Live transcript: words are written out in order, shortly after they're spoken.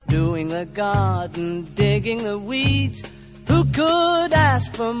doing the garden, digging the weeds. Who could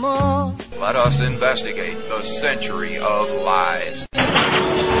ask for more? Let us investigate the century of lies.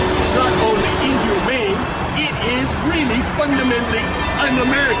 It's not only inhumane, it is really fundamentally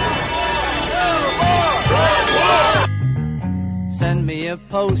un-American. Send me a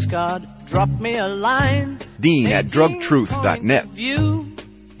postcard, drop me a line. Dean at drugtruth.net.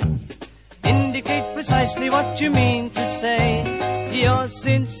 Indicate precisely what you mean to say. You're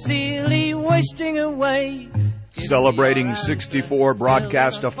sincerely wasting away. Celebrating 64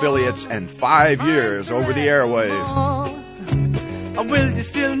 broadcast affiliates and 5 years over the airwaves. Will you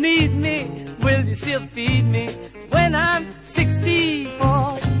still need me? Will you still feed me when I'm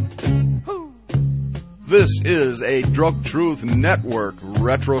 64? This is a Drug Truth Network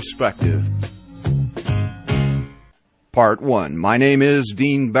retrospective. Part 1. My name is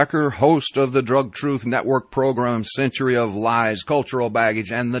Dean Becker, host of the Drug Truth Network program Century of Lies, Cultural Baggage,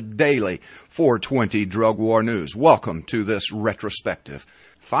 and the daily 420 Drug War News. Welcome to this retrospective.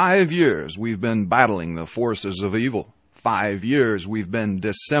 5 years we've been battling the forces of evil. 5 years we've been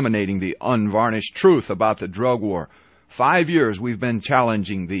disseminating the unvarnished truth about the drug war. 5 years we've been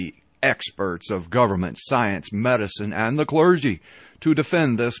challenging the experts of government, science, medicine, and the clergy to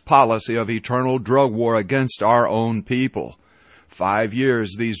defend this policy of eternal drug war against our own people. 5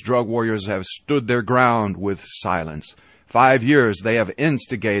 years these drug warriors have stood their ground with silence. 5 years they have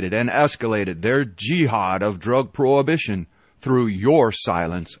instigated and escalated their jihad of drug prohibition through your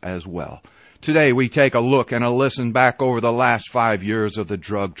silence as well. Today we take a look and a listen back over the last 5 years of the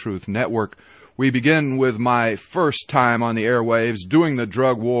Drug Truth Network. We begin with my first time on the airwaves doing the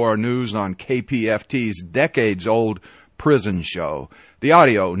drug war news on KPFT's decades-old prison show. The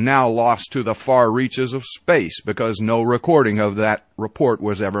audio now lost to the far reaches of space because no recording of that report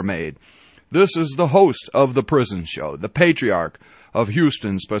was ever made. This is the host of the prison show, the patriarch of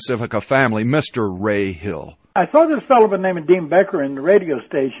Houston's Pacifica family, Mr. Ray Hill. I saw this fellow by the name of Dean Becker in the radio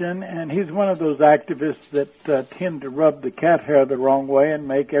station, and he's one of those activists that tend to rub the cat hair the wrong way and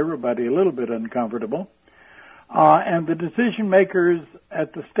make everybody a little bit uncomfortable. And the decision makers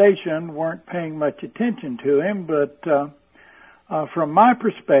at the station weren't paying much attention to him, but from my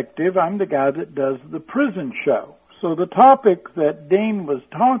perspective, I'm the guy that does the prison show. So the topic that Dean was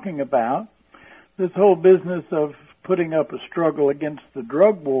talking about, this whole business of putting up a struggle against the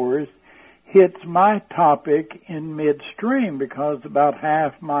drug wars, hits my topic in midstream because about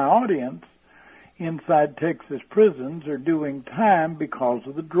half my audience inside Texas prisons are doing time because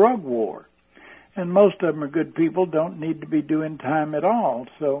of the drug war. And most of them are good people, don't need to be doing time at all.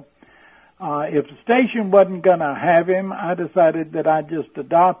 So if the station wasn't going to have him, I decided that I'd just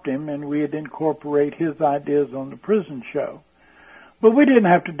adopt him and we'd incorporate his ideas on the prison show. But we didn't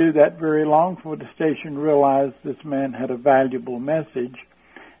have to do that very long before the station realized this man had a valuable message,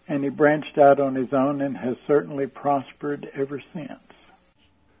 and he branched out on his own and has certainly prospered ever since.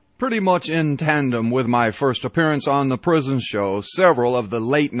 Pretty much in tandem with my first appearance on the prison show, several of the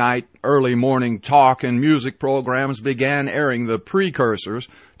late-night, early-morning talk and music programs began airing the precursors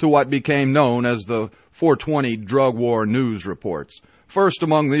to what became known as the 420 Drug War News Reports. First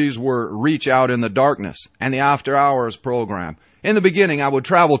among these were Reach Out in the Darkness and the After Hours program. In the beginning, I would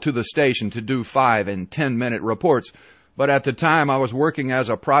travel to the station to do 5- and 10-minute reports, but at the time I was working as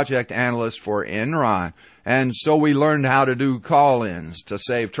a project analyst for Enron, and so we learned how to do call-ins to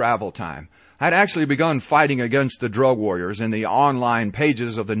save travel time. I'd actually begun fighting against the drug warriors in the online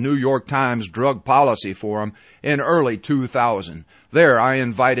pages of the New York Times Drug Policy Forum in early 2000. There I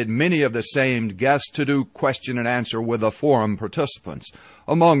invited many of the same guests to do question and answer with the forum participants.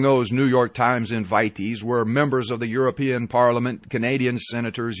 Among those New York Times invitees were members of the European Parliament, Canadian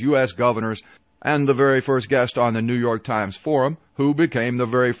senators, U.S. governors, and the very first guest on the New York Times Forum, who became the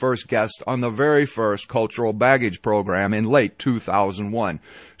very first guest on the very first Cultural Baggage program in late 2001.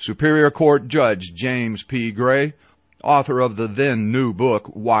 Superior Court Judge James P. Gray, author of the then new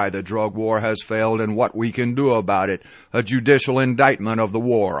book, Why the Drug War Has Failed and What We Can Do About It, a judicial indictment of the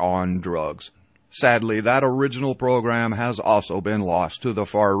war on drugs. Sadly, that original program has also been lost to the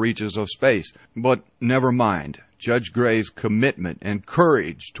far reaches of space. But never mind. Judge Gray's commitment and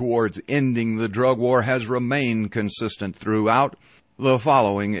courage towards ending the drug war has remained consistent throughout. The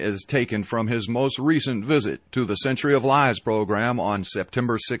following is taken from his most recent visit to the Century of Lies program on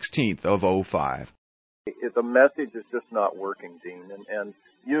September 16th of 2005. The message is just not working, Dean, and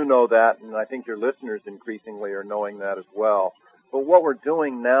you know that, and I think your listeners increasingly are knowing that as well. But what we're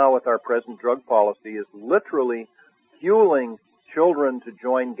doing now with our present drug policy is literally fueling children to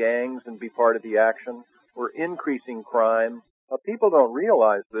join gangs and be part of the action. We're increasing crime. People don't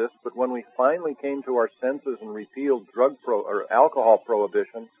realize this, but when we finally came to our senses and repealed alcohol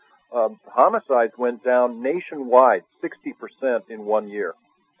prohibition, homicides went down nationwide 60% in 1 year.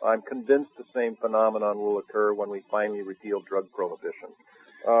 I'm convinced the same phenomenon will occur when we finally repeal drug prohibition.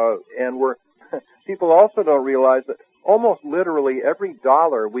 People also don't realize that almost literally every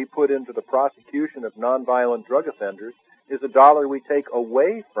dollar we put into the prosecution of nonviolent drug offenders is a dollar we take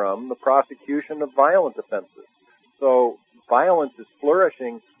away from the prosecution of violent offenses. So violence is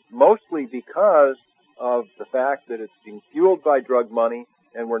flourishing mostly because of the fact that it's being fueled by drug money,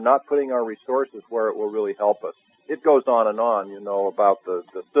 and we're not putting our resources where it will really help us. It goes on, about the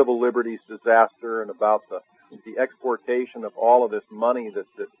civil liberties disaster and about the exportation of all of this money that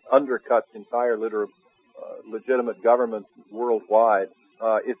undercuts entire legitimate governments worldwide.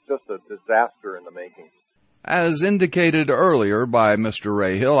 It's just a disaster in the making. As indicated earlier by Mr.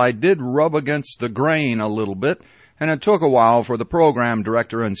 Rahill, I did rub against the grain a little bit, and it took a while for the program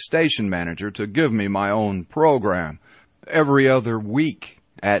director and station manager to give me my own program every other week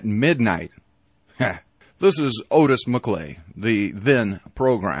at midnight. This is Otis McClay, the then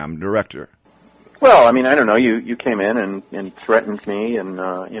program director. Well, I don't know. You came in and threatened me, and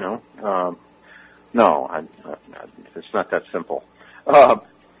no, it's not that simple.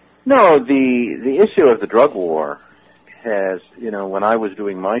 No, the issue of the drug war has, when I was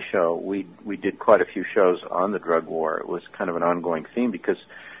doing my show, we did quite a few shows on the drug war. It was kind of an ongoing theme because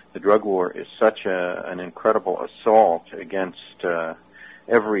the drug war is such an incredible assault against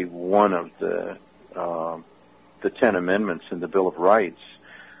every one of the 10 amendments in the Bill of Rights.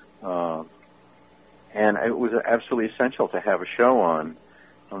 And it was absolutely essential to have a show on.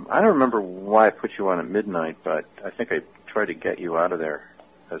 I don't remember why I put you on at midnight, but I think I tried to get you out of there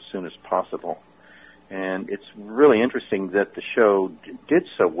as soon as possible. And it's really interesting that the show did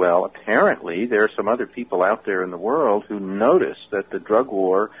so well. Apparently, there are some other people out there in the world who noticed that the drug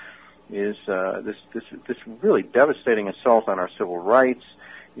war is this really devastating assault on our civil rights.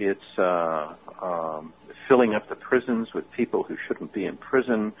 It's filling up the prisons with people who shouldn't be in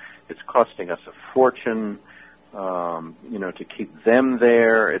prison. It's costing us a fortune, to keep them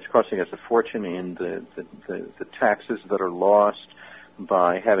there. It's costing us a fortune in the taxes that are lost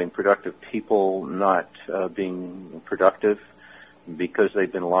by having productive people not being productive because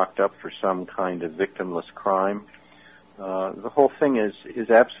they've been locked up for some kind of victimless crime. The whole thing is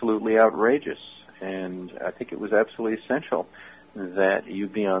absolutely outrageous, and I think it was absolutely essential that you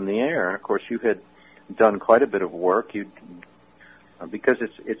be on the air. Of course, you had done quite a bit of work because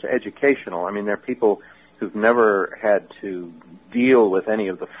it's educational. There are people who've never had to deal with any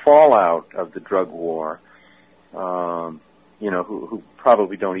of the fallout of the drug war, who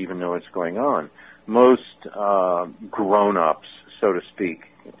probably don't even know what's going on. Most grown-ups, so to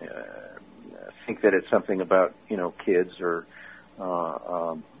speak, think that it's something about, kids or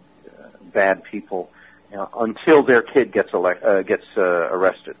bad people until their kid gets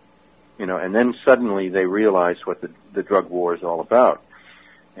arrested, and then suddenly they realize what the drug war is all about.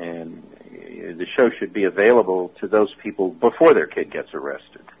 And the show should be available to those people before their kid gets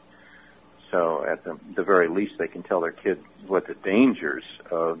arrested. So at the very least, they can tell their kid what the dangers,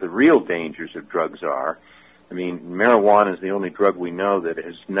 the real dangers of drugs are. Marijuana is the only drug we know that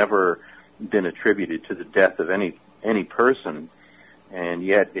has never been attributed to the death of any person, and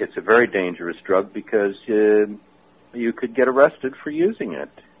yet it's a very dangerous drug because you could get arrested for using it.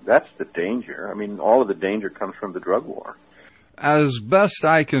 That's the danger. All of the danger comes from the drug war. As best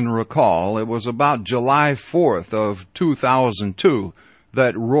I can recall, it was about July 4th of 2002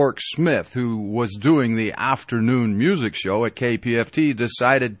 that Rourke Smith, who was doing the afternoon music show at KPFT,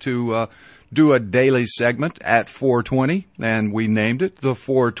 decided to do a daily segment at 4:20, and we named it the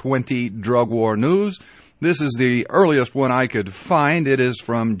 420 Drug War News. This is the earliest one I could find. It is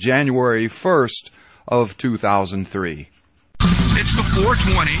from January 1st of 2003. It's the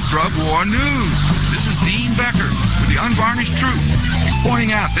 420 Drug War News. This is Dean Becker with the unvarnished truth,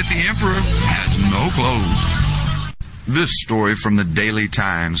 pointing out that the Emperor has no clothes. This story from the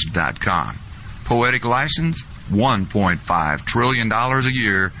dailytimes.com. Poetic license, $1.5 trillion a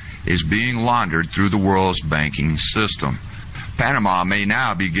year is being laundered through the world's banking system. Panama may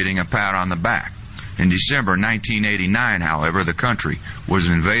now be getting a pat on the back. In December 1989, however, the country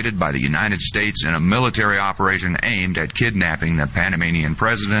was invaded by the United States in a military operation aimed at kidnapping the Panamanian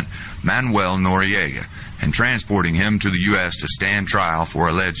president, Manuel Noriega, and transporting him to the U.S. to stand trial for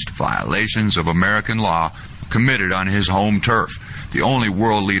alleged violations of American law committed on his home turf, the only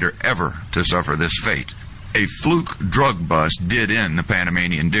world leader ever to suffer this fate. A fluke drug bust did end the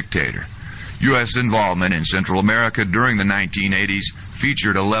Panamanian dictator. U.S. involvement in Central America during the 1980s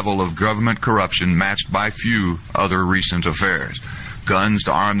featured a level of government corruption matched by few other recent affairs. Guns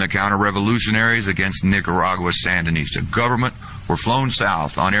to arm the counter-revolutionaries against Nicaragua's Sandinista government were flown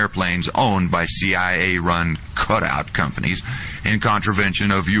south on airplanes owned by CIA-run cutout companies in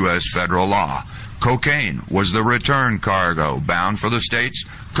contravention of U.S. federal law. Cocaine was the return cargo bound for the States,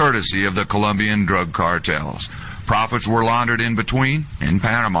 courtesy of the Colombian drug cartels. Profits were laundered in between in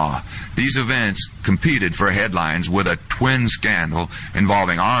Panama. These events competed for headlines with a twin scandal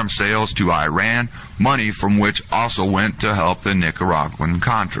involving arms sales to Iran, money from which also went to help the Nicaraguan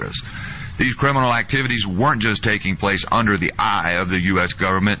Contras. These criminal activities weren't just taking place under the eye of the U.S.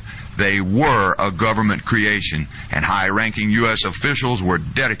 government. They were a government creation, and high-ranking U.S. officials were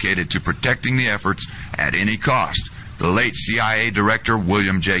dedicated to protecting the efforts at any cost. The late CIA Director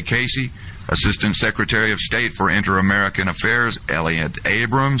William J. Casey, Assistant Secretary of State for Inter-American Affairs Elliott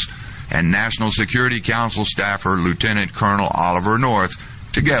Abrams, and National Security Council staffer Lieutenant Colonel Oliver North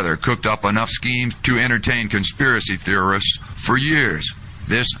together cooked up enough schemes to entertain conspiracy theorists for years.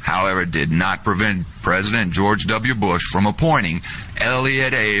 This, however, did not prevent President George W. Bush from appointing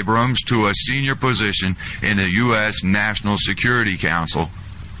Elliott Abrams to a senior position in the U.S. National Security Council.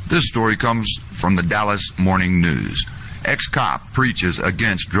 This story comes from the Dallas Morning News. Ex-cop preaches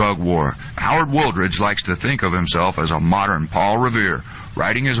against drug war. Howard Wooldridge likes to think of himself as a modern Paul Revere,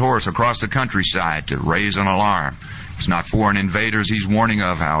 riding his horse across the countryside to raise an alarm. It's not foreign invaders he's warning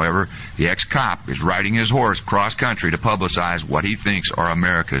of, however. The ex-cop is riding his horse cross-country to publicize what he thinks are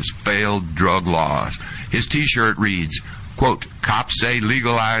America's failed drug laws. His T-shirt reads, quote, "Cops say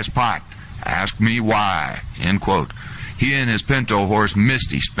legalize pot. Ask me why," end quote. He and his pinto horse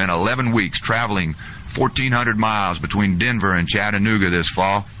Misty spent 11 weeks traveling 1,400 miles between Denver and Chattanooga this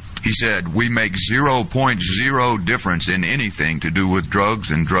fall. He said, "We make 0.0 difference in anything to do with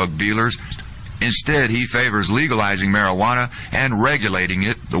drugs and drug dealers. Instead, he favors legalizing marijuana and regulating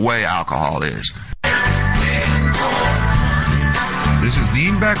it the way alcohol is." This is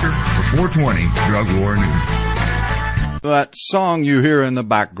Dean Becker for 420 Drug War News. That song you hear in the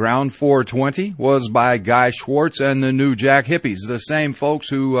background, 420, was by Guy Schwartz and the New Jack Hippies, the same folks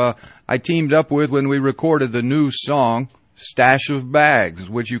who I teamed up with when we recorded the new song, Stash of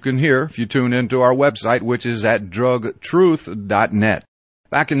Bags, which you can hear if you tune into our website, which is at drugtruth.net.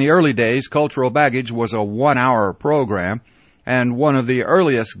 Back in the early days, Cultural Baggage was a 1-hour program, and one of the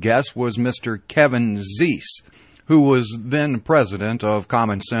earliest guests was Mr. Kevin Zeese, who was then president of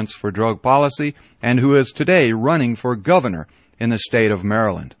Common Sense for Drug Policy and who is today running for governor in the state of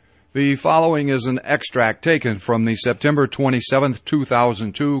Maryland. The following is an extract taken from the September 27,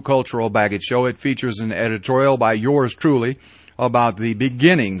 2002 Cultural Baggage Show. It features an editorial by yours truly about the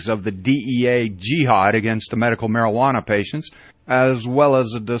beginnings of the DEA jihad against the medical marijuana patients, as well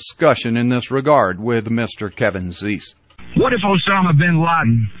as a discussion in this regard with Mr. Kevin Zeese. What if Osama bin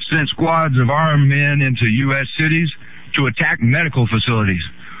Laden sent squads of armed men into U.S. cities to attack medical facilities?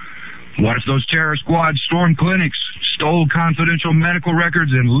 What if those terror squads stormed clinics, stole confidential medical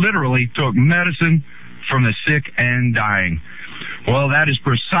records, and literally took medicine from the sick and dying? Well, that is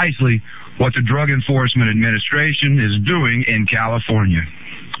precisely what the Drug Enforcement Administration is doing in California.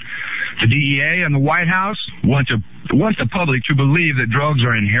 The DEA and the White House want the public to believe that drugs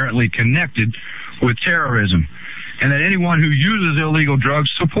are inherently connected with terrorism, and that anyone who uses illegal drugs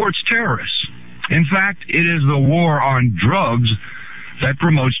supports terrorists. In fact, it is the war on drugs that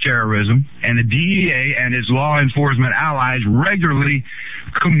promotes terrorism, and the DEA and its law enforcement allies regularly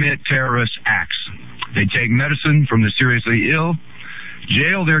commit terrorist acts. They take medicine from the seriously ill,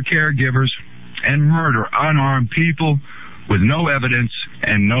 jail their caregivers, and murder unarmed people with no evidence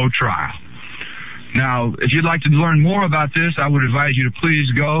and no trial. Now, if you'd like to learn more about this, I would advise you to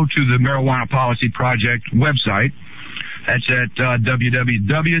please go to the Marijuana Policy Project website. That's at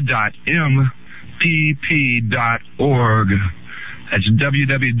www.mpp.org. That's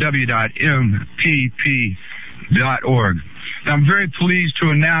www.mpp.org. Now, I'm very pleased to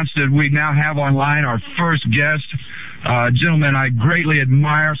announce that we now have online our first guest, a gentleman I greatly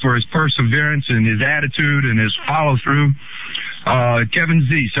admire for his perseverance and his attitude and his follow-through, Kevin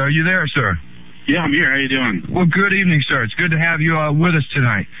Zeese. Are you there, sir? Yeah, I'm here. How you doing? Well, good evening, sir. It's good to have you with us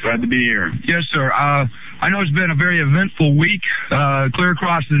tonight. Glad to be here. Yes, sir. I know it's been a very eventful week, clear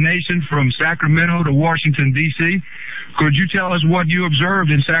across the nation from Sacramento to Washington, D.C. Could you tell us what you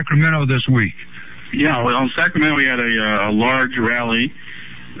observed in Sacramento this week? Yeah, well, in Sacramento we had a large rally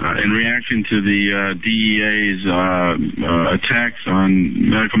in reaction to the DEA's attacks on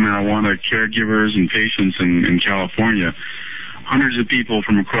medical marijuana caregivers and patients in California. hundreds of people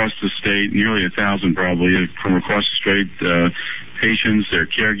from across the state, nearly 1,000 probably, from across the state, patients, their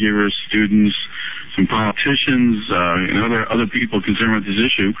caregivers, students, some politicians, and other people concerned with this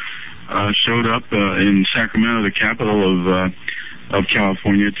issue, showed up in Sacramento, the capital of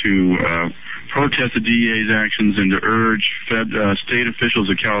California, to protest the DEA's actions and to urge state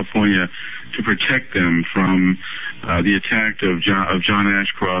officials of California to protect them from the attack of John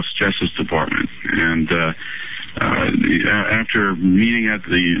Ashcroft's Justice Department. And after meeting at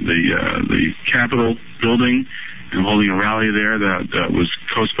the Capitol building and holding a rally there that was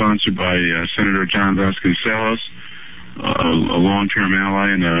co-sponsored by Senator John Vasconcellos, a long-term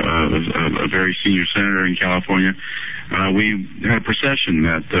ally and a very senior senator in California, we had a procession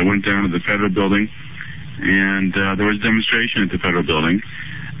that went down to the Federal Building, and there was a demonstration at the Federal Building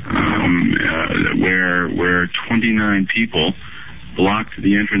where 29 people blocked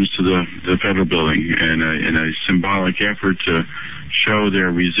the entrance to the Federal Building in a symbolic effort to show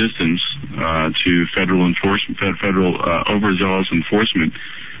their resistance to federal overzealous enforcement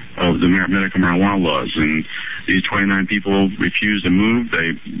of the medical marijuana laws. And these 29 people refused to move.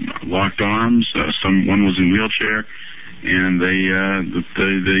 They locked arms. One was in a wheelchair, and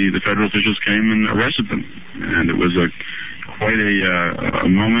the federal officials came and arrested them. And it was quite a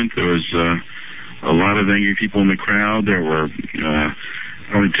moment. There was a lot of angry people in the crowd. There were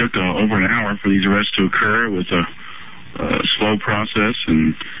it only took over an hour for these arrests to occur. It was a slow process,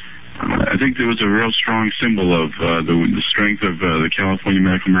 and I think there was a real strong symbol of the strength of the California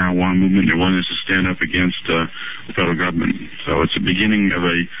medical marijuana movement, and willingness to stand up against the federal government. So it's the beginning of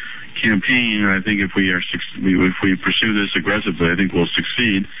a campaign, and I think if we pursue this aggressively, I think we'll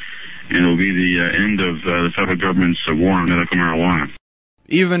succeed, and it'll be the end of the federal government's war on medical marijuana.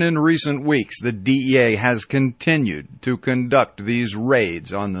 Even in recent weeks, the DEA has continued to conduct these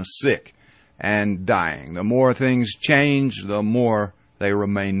raids on the sick and dying. The more things change, the more they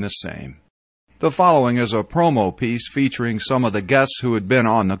remain the same. The following is a promo piece featuring some of the guests who had been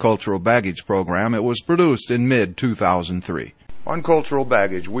on the Cultural Baggage program. It was produced in mid-2003. On Cultural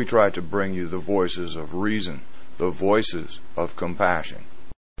Baggage, we try to bring you the voices of reason, the voices of compassion.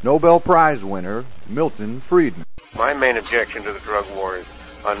 Nobel Prize winner Milton Friedman. My main objection to the drug war is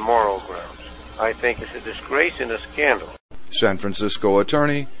on moral grounds. I think it's a disgrace and a scandal. San Francisco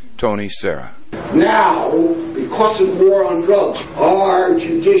attorney Tony Serra. Now, because of war on drugs, our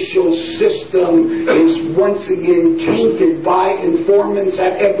judicial system is once again tainted by informants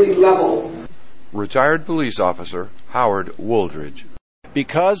at every level. Retired police officer Howard Wooldridge.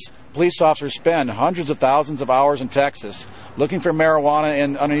 Because police officers spend hundreds of thousands of hours in Texas looking for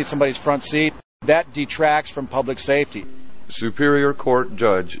marijuana underneath somebody's front seat, that detracts from public safety. Superior Court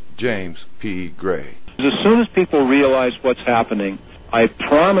Judge James P. Gray. As soon as people realize what's happening, I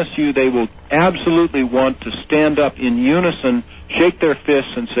promise you they will absolutely want to stand up in unison, shake their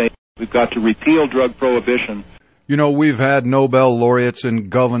fists, and say, we've got to repeal drug prohibition. You know, we've had Nobel laureates and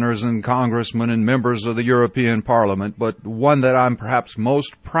governors and congressmen and members of the European Parliament, but one that I'm perhaps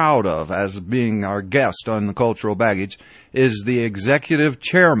most proud of as being our guest on the Cultural Baggage is the executive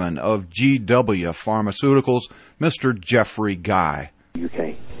chairman of GW Pharmaceuticals, Mr. Geoffrey Guy.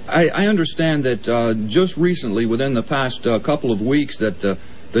 UK. I understand that just recently, within the past couple of weeks, that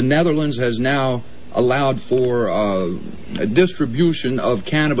the Netherlands has now allowed for a distribution of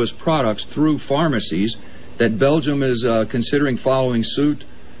cannabis products through pharmacies, that Belgium is considering following suit,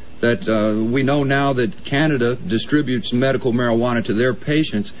 that we know now that Canada distributes medical marijuana to their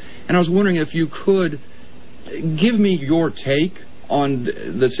patients. And I was wondering if you could give me your take on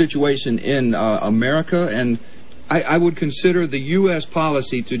the situation in America, and I would consider the U.S.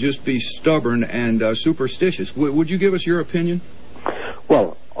 policy to just be stubborn and superstitious. Would you give us your opinion?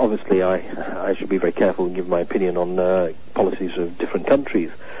 Well, obviously I should be very careful and give my opinion on policies of different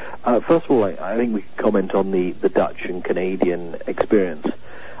countries. First of all, I think we can comment on the Dutch and Canadian experience.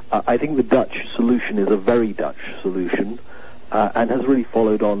 I think the Dutch solution is a very Dutch solution and has really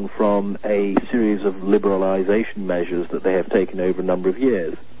followed on from a series of liberalization measures that they have taken over a number of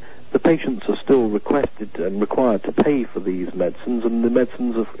years. The patients are still requested and required to pay for these medicines, and the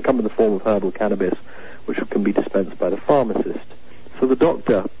medicines have come in the form of herbal cannabis, which can be dispensed by the pharmacist. So the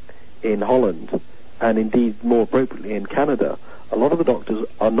doctor in Holland, and indeed more appropriately in Canada, a lot of the doctors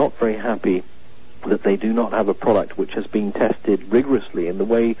are not very happy that they do not have a product which has been tested rigorously in the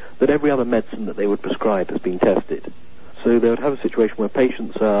way that every other medicine that they would prescribe has been tested. So they would have a situation where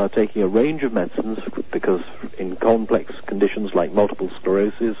patients are taking a range of medicines because in complex conditions like multiple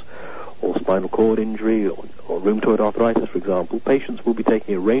sclerosis or spinal cord injury or rheumatoid arthritis, for example, patients will be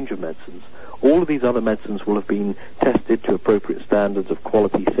taking a range of medicines. All of these other medicines will have been tested to appropriate standards of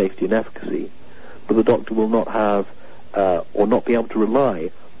quality, safety, and efficacy, but the doctor will not have or not be able to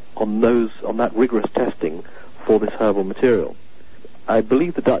rely on that rigorous testing for this herbal material. I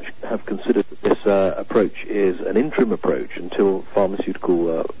believe the Dutch have considered that this approach is an interim approach until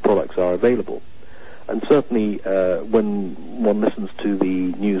pharmaceutical products are available. And certainly when one listens to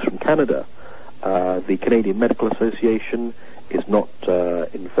the news from Canada, the Canadian Medical Association is not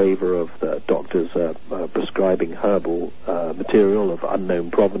in favor of the doctors prescribing herbal material of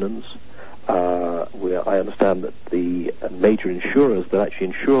unknown provenance. I understand that the major insurers that actually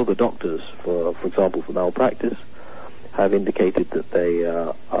insure the doctors, for example, for malpractice, have indicated that they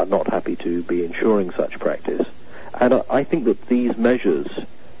are not happy to be insuring such practice. And I think that these measures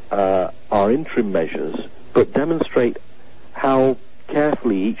are interim measures, but demonstrate how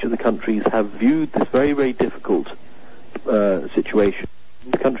carefully each of the countries have viewed this very, very difficult situation.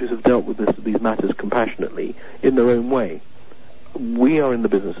 The countries have dealt with these matters compassionately in their own way. We are in the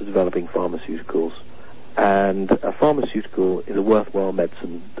business of developing pharmaceuticals, and a pharmaceutical is a worthwhile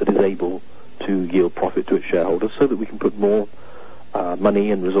medicine that is able to yield profit to its shareholders so that we can put more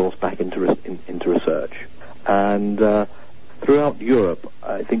money and resource back into research. And throughout Europe,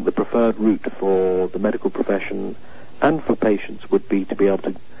 I think the preferred route for the medical profession and for patients would be to be able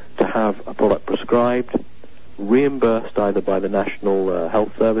to have a product prescribed, reimbursed either by the National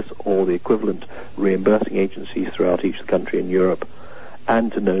Health Service or the equivalent reimbursing agencies throughout each country in Europe,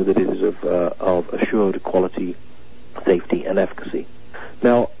 and to know that it is of assured quality, safety, and efficacy.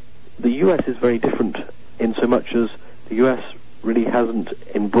 Now, the U.S. is very different in so much as the U.S. really hasn't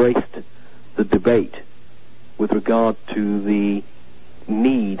embraced the debate with regard to the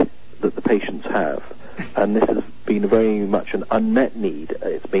need that the patients have. And this has been very much an unmet need.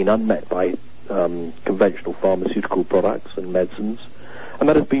 It's been unmet by conventional pharmaceutical products and medicines, and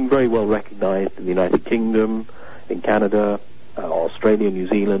that has been very well recognized in the United Kingdom, in Canada, Australia, New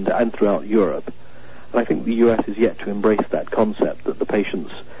Zealand, and throughout Europe. And I think the US is yet to embrace that concept that the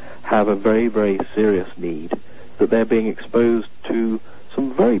patients have a very, very serious need, that they're being exposed to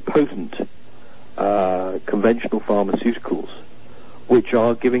some very potent conventional pharmaceuticals, which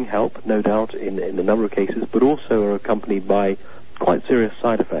are giving help, no doubt, in a number of cases, but also are accompanied by quite serious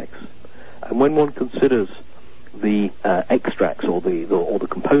side effects. And when one considers the extracts or the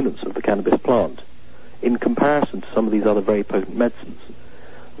components of the cannabis plant in comparison to some of these other very potent medicines,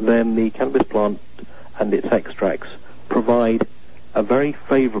 then the cannabis plant and its extracts provide a very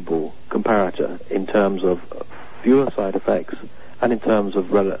favorable comparator in terms of fewer side effects and in terms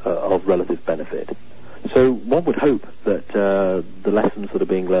of relative benefit. So one would hope that the lessons that are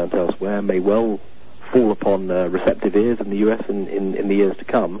being learnt elsewhere may well fall upon receptive ears in the US in the years to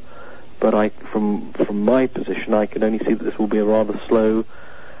come. But from my position, I can only see that this will be a rather slow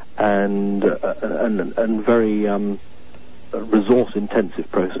and very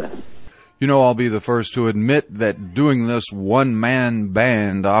resource-intensive process. You know, I'll be the first to admit that doing this one-man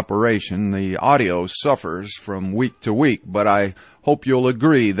band operation, the audio suffers from week to week, but I hope you'll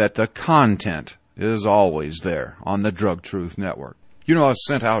agree that the content is always there on the Drug Truth Network. You know, I've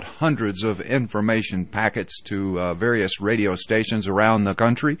sent out hundreds of information packets to various radio stations around the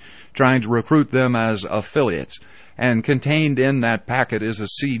country, trying to recruit them as affiliates. And contained in that packet is a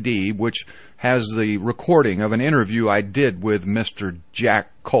CD which has the recording of an interview I did with Mr. Jack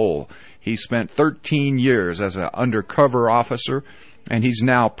Cole. He spent 13 years as an undercover officer, and he's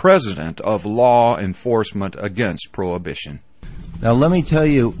now president of Law Enforcement Against Prohibition. Now, let me tell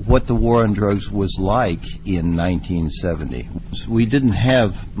you what the war on drugs was like in 1970. We didn't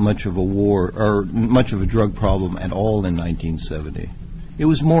have much of a war or much of a drug problem at all in 1970. It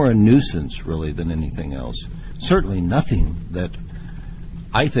was more a nuisance, really, than anything else. Certainly nothing that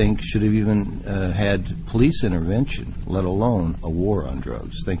I think should have even had police intervention, let alone a war on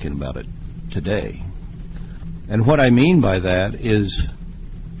drugs, thinking about it today. And what I mean by that is,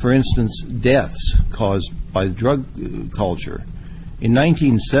 for instance, deaths caused by the drug culture. In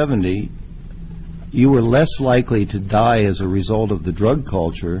 1970, you were less likely to die as a result of the drug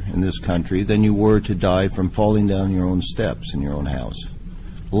culture in this country than you were to die from falling down your own steps in your own house.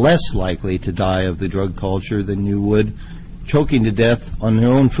 Less likely to die of the drug culture than you would choking to death on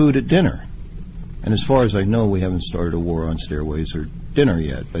your own food at dinner. And as far as I know, we haven't started a war on stairways or dinner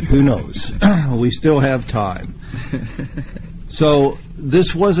yet, but who knows? We still have time. So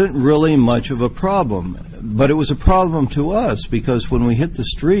this wasn't really much of a problem, but it was a problem to us because when we hit the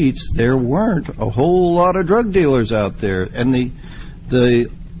streets, there weren't a whole lot of drug dealers out there, and the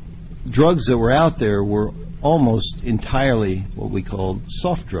drugs that were out there were almost entirely what we called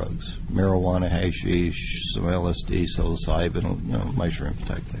soft drugs: marijuana, hashish, some LSD, psilocybin, mushroom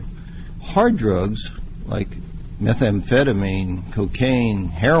type thing. Hard drugs like methamphetamine, cocaine,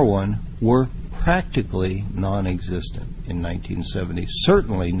 heroin were practically non-existent in 1970,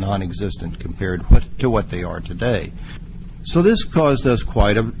 certainly non-existent compared to what they are today. So this caused us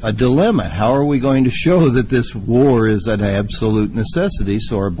quite a dilemma. How are we going to show that this war is an absolute necessity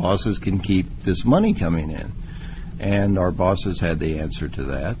so our bosses can keep this money coming in? And our bosses had the answer to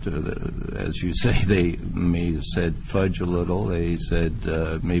that. As you say, they may have said fudge a little. They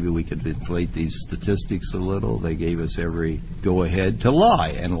said maybe we could inflate these statistics a little. They gave us every go-ahead to lie,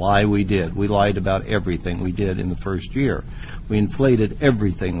 and lie we did. We lied about everything we did in the first year. We inflated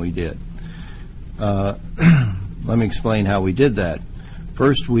everything we did. Let me explain how we did that.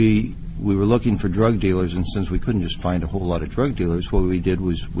 First, we were looking for drug dealers, and since we couldn't just find a whole lot of drug dealers, what we did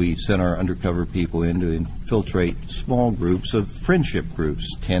was we sent our undercover people in to infiltrate small groups of friendship groups,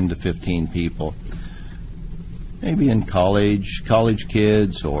 10 to 15 people, maybe in college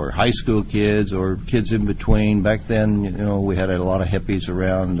kids or high school kids or kids in between. Back then, we had a lot of hippies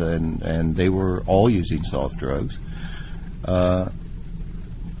around, and they were all using soft drugs.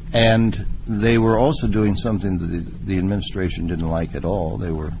 And they were also doing something that the administration didn't like at all.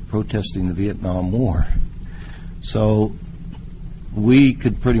 They were protesting the Vietnam War. So we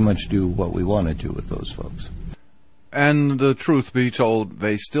could pretty much do what we wanted to with those folks. And the truth be told,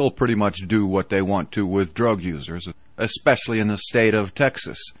 they still pretty much do what they want to with drug users, especially in the state of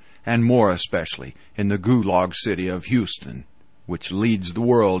Texas, and more especially in the gulag city of Houston, which leads the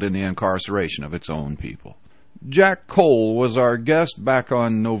world in the incarceration of its own people. Jack Cole was our guest back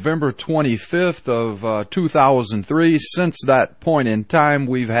on November 25th of 2003. Since that point in time,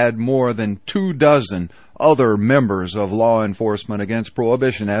 we've had more than 24 other members of law enforcement against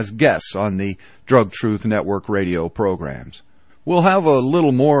prohibition as guests on the Drug Truth Network radio programs. We'll have a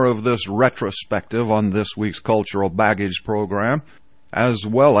little more of this retrospective on this week's Cultural Baggage program, as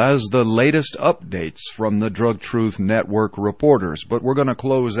well as the latest updates from the Drug Truth Network reporters. But we're going to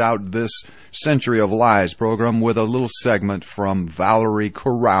close out this Century of Lies program with a little segment from Valerie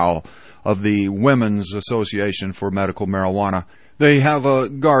Corral of the Women's Association for Medical Marijuana. They have a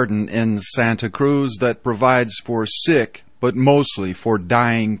garden in Santa Cruz that provides for sick, but mostly for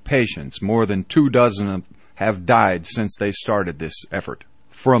dying patients. More than 24 have died since they started this effort.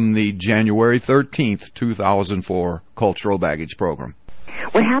 From the January 13th, 2004 Cultural Baggage program.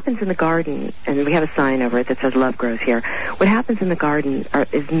 What happens in the garden, and we have a sign over it that says "Love Grows Here." What happens in the garden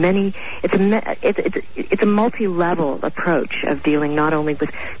is it's a multi-level approach of dealing not only with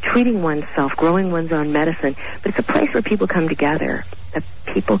treating oneself, growing one's own medicine, but it's a place where people come together.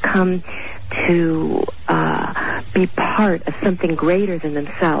 People come to be part of something greater than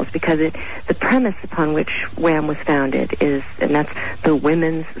themselves, because the premise upon which WAMM was founded is, and that's the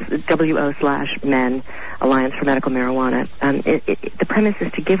Women's WO/Men Alliance for Medical Marijuana. The premise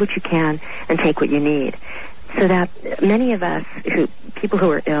is to give what you can and take what you need, so that many of us, people who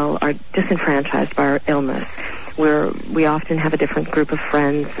are ill, are disenfranchised by our illness. We often have a different group of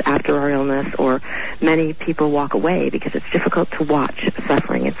friends after our illness, or many people walk away because it's difficult to watch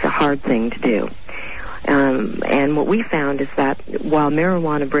suffering. It's a hard thing to do. And what we found is that while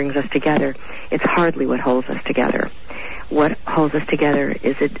marijuana brings us together, it's hardly what holds us together. What holds us together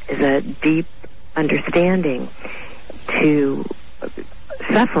is a deep understanding to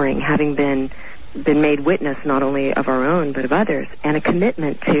suffering, having been made witness not only of our own but of others, and a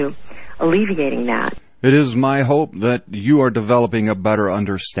commitment to alleviating that. It is my hope that you are developing a better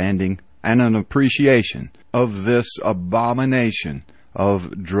understanding and an appreciation of this abomination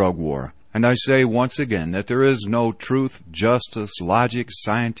of drug war. And I say once again that there is no truth, justice, logic,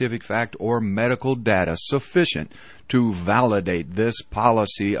 scientific fact, or medical data sufficient to validate this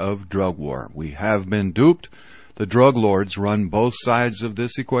policy of drug war. We have been duped. The drug lords run both sides of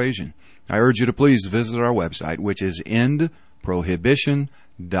this equation. I urge you to please visit our website, which is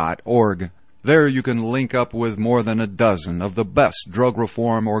endprohibition.org. There you can link up with more than a dozen of the best drug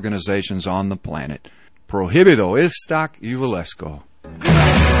reform organizations on the planet. Prohibido estac y Valesco.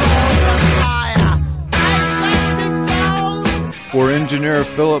 For engineer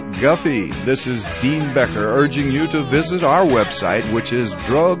Philip Guffey, this is Dean Becker urging you to visit our website, which is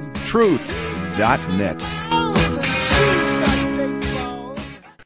drugtruth.net.